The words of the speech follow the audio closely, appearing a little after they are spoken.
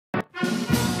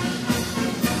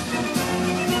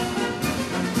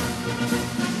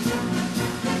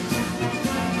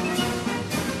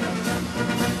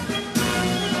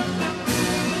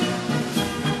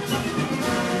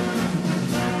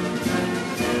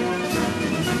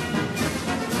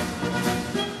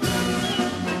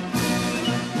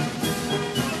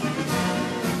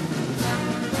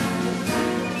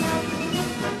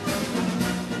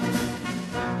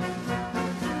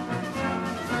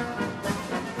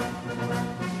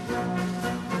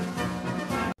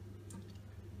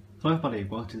Hello everybody,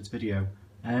 welcome to this video.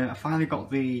 I finally got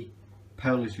the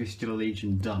Polish Vistula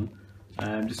Legion done.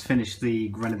 Just finished the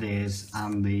Grenadiers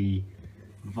and the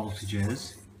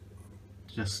Voltigeurs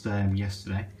just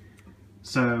yesterday.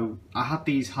 So I had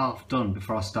these half done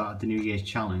before I started the New Year's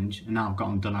challenge, and now I've got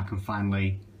them done I can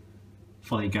finally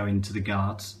fully go into the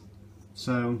Guards.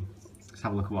 So let's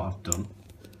have a look at what I've done.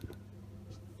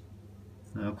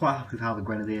 I'm quite happy with how the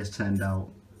Grenadiers turned out,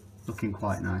 looking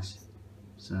quite nice.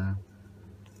 So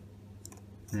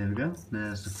there we go,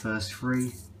 there's the first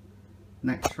three,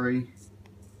 next three.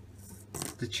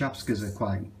 The chapskas are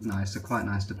quite nice, they're quite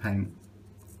nice to paint.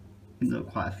 They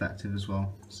look quite effective as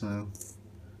well, so.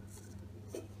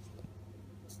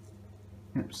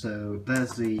 Yep, so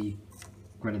there's the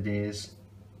Grenadiers.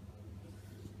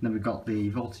 Then we've got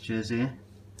the Voltigeurs here.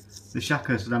 The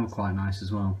Shakos for them are quite nice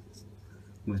as well,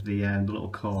 with the little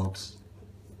cords.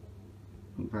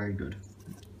 Look very good.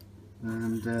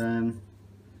 And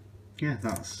yeah,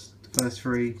 that's the first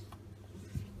three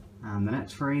and the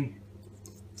next three.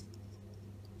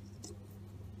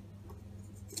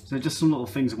 So just some little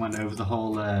things that went over the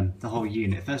whole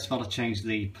unit. First of all, I changed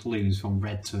the plumes from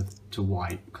red to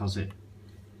white because it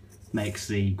makes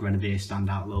the Grenadiers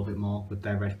stand out a little bit more with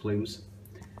their red plumes.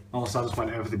 Also, I just went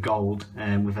over the gold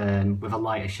with a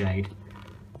lighter shade,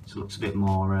 so it looks a bit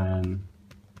more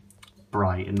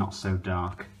bright and not so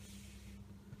dark.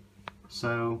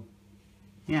 So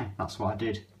yeah, that's what I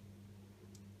did.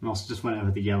 And also just went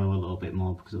over the yellow a little bit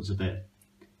more because it was a bit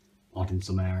odd in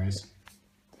some areas.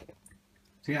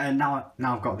 So yeah, and now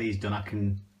I've got these done, I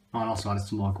can. Oh, and also added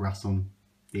some more grass on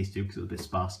these two because it was a bit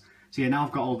sparse. So yeah, now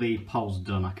I've got all the poles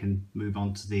done, I can move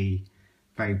on to the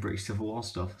very British Civil War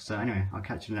stuff. So anyway, I'll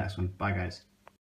catch you in the next one. Bye guys.